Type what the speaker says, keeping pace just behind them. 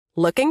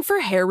Looking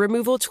for hair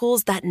removal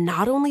tools that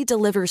not only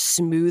deliver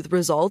smooth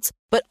results,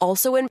 but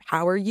also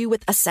empower you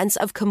with a sense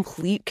of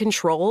complete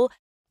control?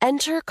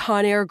 Enter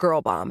Conair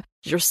Girl Bomb,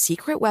 your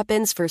secret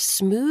weapons for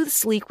smooth,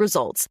 sleek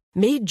results,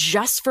 made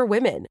just for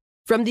women.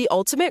 From the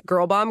ultimate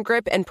Girl Bomb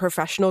grip and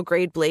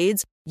professional-grade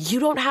blades, you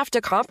don't have to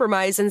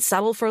compromise and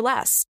settle for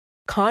less.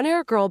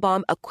 Conair Girl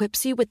Bomb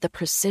equips you with the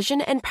precision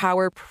and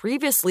power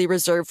previously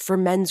reserved for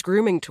men's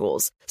grooming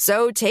tools.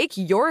 So take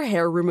your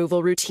hair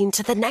removal routine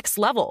to the next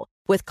level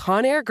with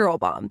Conair Girl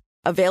Bomb.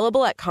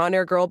 Available at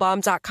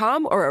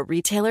ConairGirlBomb.com or a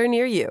retailer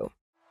near you.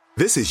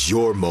 This is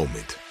your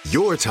moment,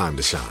 your time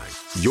to shine,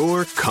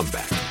 your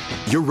comeback.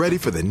 You're ready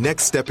for the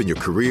next step in your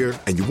career,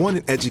 and you want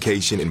an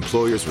education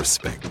employers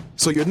respect.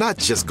 So you're not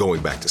just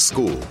going back to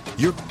school,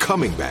 you're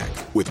coming back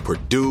with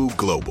Purdue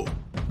Global.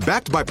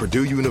 Backed by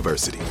Purdue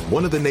University,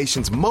 one of the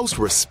nation's most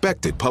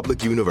respected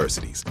public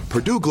universities,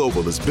 Purdue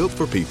Global is built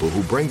for people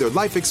who bring their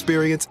life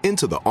experience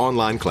into the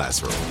online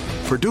classroom.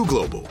 Purdue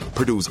Global,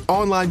 Purdue's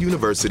online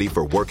university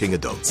for working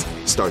adults.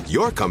 Start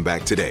your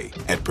comeback today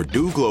at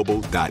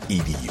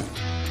purdueglobal.edu.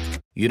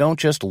 You don't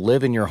just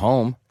live in your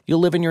home, you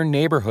live in your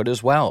neighborhood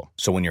as well.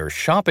 So when you're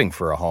shopping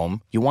for a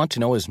home, you want to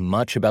know as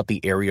much about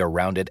the area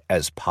around it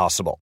as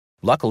possible.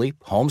 Luckily,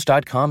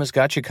 Homes.com has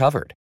got you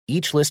covered.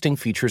 Each listing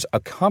features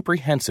a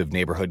comprehensive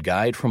neighborhood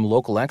guide from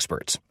local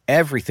experts.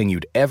 Everything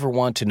you'd ever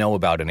want to know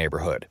about a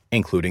neighborhood,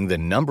 including the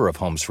number of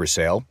homes for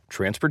sale,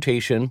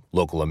 transportation,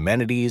 local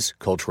amenities,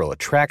 cultural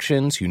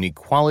attractions, unique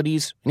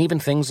qualities, and even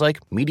things like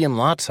median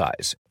lot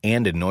size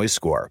and a noise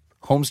score.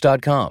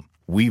 Homes.com.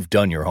 We've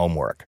done your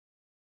homework.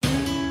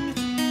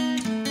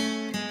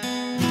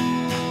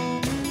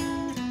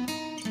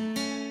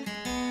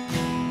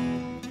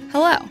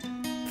 Hello.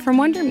 From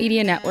Wonder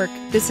Media Network,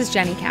 this is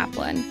Jenny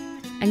Kaplan,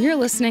 and you're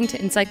listening to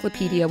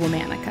Encyclopedia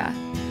Womanica.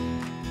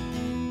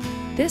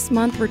 This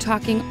month, we're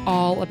talking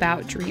all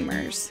about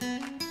dreamers.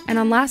 And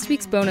on last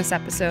week's bonus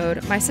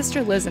episode, my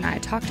sister Liz and I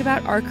talked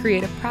about our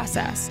creative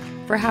process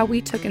for how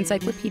we took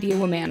Encyclopedia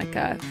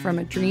Womanica from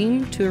a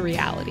dream to a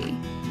reality.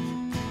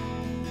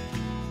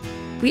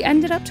 We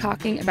ended up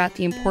talking about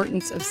the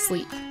importance of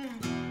sleep.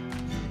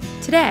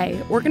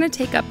 Today, we're going to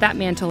take up that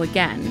mantle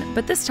again,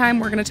 but this time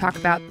we're going to talk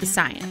about the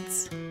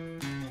science.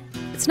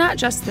 It's not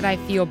just that I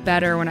feel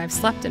better when I've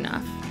slept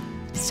enough.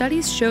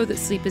 Studies show that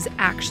sleep is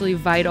actually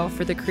vital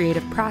for the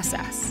creative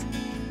process.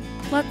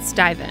 Let's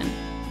dive in.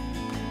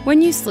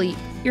 When you sleep,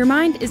 your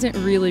mind isn't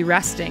really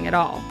resting at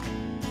all.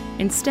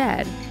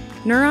 Instead,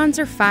 neurons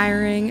are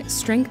firing,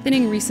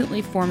 strengthening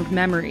recently formed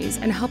memories,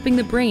 and helping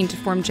the brain to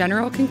form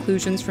general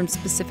conclusions from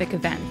specific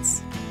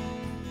events.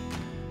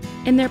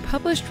 In their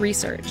published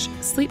research,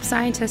 sleep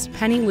scientist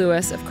Penny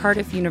Lewis of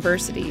Cardiff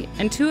University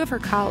and two of her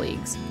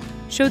colleagues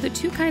showed that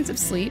two kinds of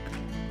sleep,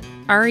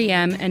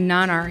 REM and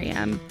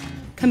non-REM,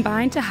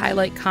 combine to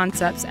highlight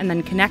concepts and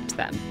then connect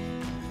them.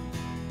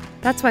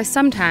 That's why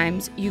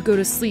sometimes you go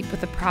to sleep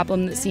with a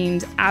problem that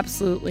seems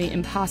absolutely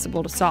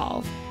impossible to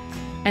solve,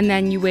 and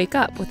then you wake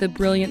up with a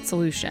brilliant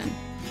solution.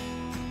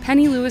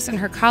 Penny Lewis and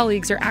her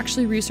colleagues are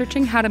actually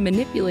researching how to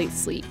manipulate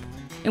sleep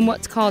in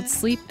what's called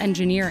sleep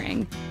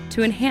engineering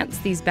to enhance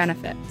these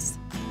benefits.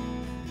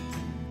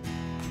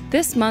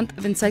 This month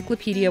of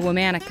Encyclopedia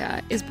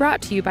Womanica is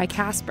brought to you by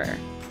Casper,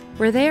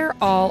 where they are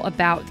all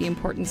about the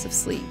importance of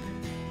sleep.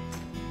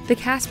 The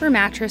Casper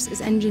mattress is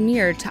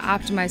engineered to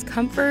optimize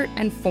comfort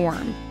and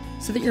form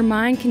so that your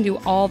mind can do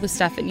all the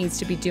stuff it needs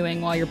to be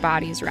doing while your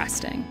body is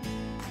resting.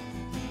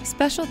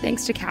 Special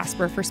thanks to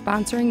Casper for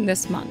sponsoring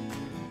this month.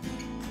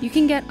 You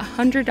can get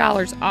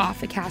 $100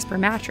 off a Casper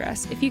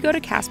mattress if you go to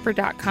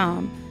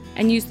Casper.com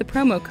and use the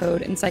promo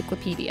code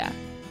Encyclopedia.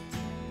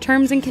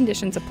 Terms and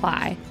conditions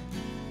apply.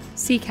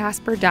 See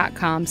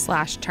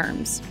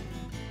Casper.com/terms.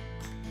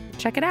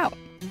 Check it out.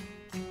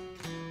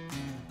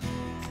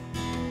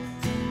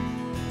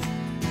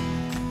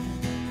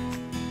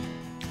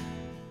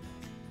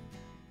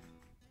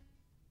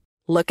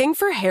 Looking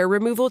for hair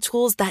removal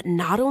tools that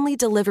not only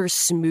deliver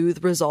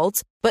smooth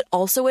results, but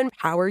also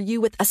empower you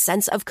with a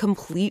sense of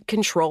complete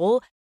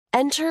control?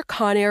 Enter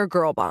Conair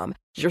Girl Bomb,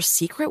 your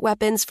secret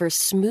weapons for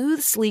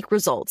smooth, sleek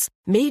results,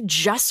 made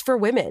just for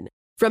women.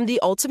 From the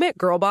ultimate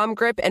Girl Bomb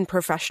grip and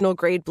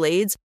professional-grade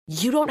blades,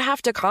 you don't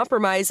have to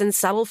compromise and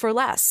settle for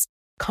less.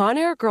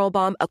 Conair Girl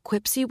Bomb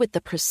equips you with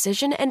the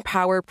precision and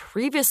power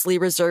previously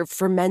reserved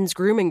for men's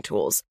grooming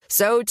tools.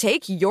 So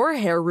take your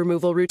hair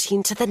removal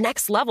routine to the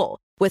next level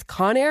with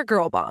Conair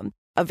Girl Bomb.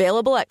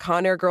 Available at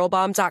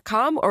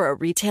ConairGirlBomb.com or a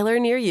retailer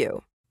near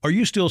you. Are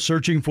you still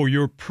searching for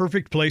your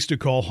perfect place to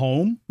call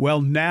home?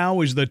 Well, now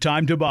is the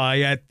time to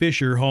buy at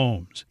Fisher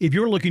Homes. If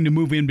you're looking to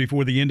move in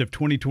before the end of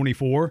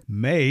 2024,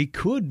 May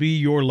could be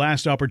your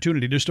last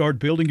opportunity to start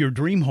building your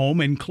dream home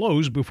and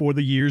close before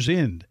the year's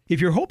end. If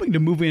you're hoping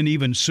to move in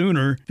even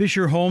sooner,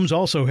 Fisher Homes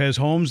also has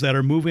homes that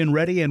are move-in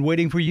ready and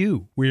waiting for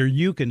you, where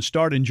you can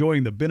start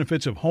enjoying the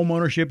benefits of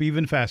homeownership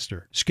even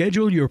faster.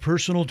 Schedule your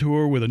personal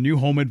tour with a new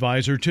home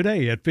advisor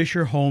today at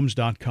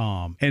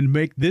FisherHomes.com and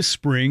make this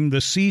spring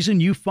the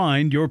season you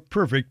find your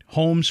perfect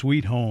home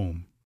sweet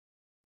home.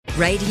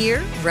 Right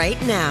here,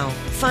 right now.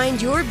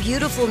 Find your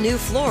beautiful new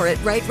floor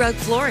at Rite Rug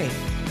Flooring.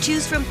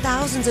 Choose from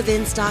thousands of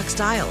in-stock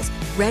styles,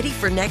 ready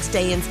for next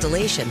day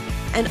installation,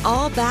 and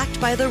all backed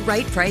by the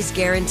right price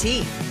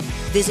guarantee.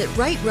 Visit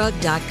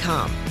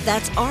riterug.com.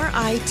 That's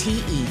RITERUG.com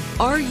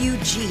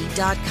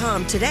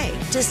today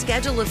to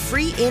schedule a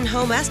free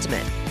in-home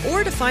estimate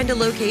or to find a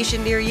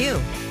location near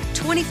you.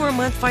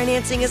 24-month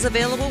financing is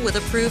available with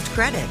approved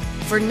credit.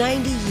 For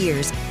 90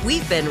 years,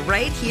 we've been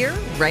right here,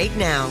 right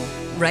now.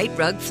 Rite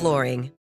Rug Flooring.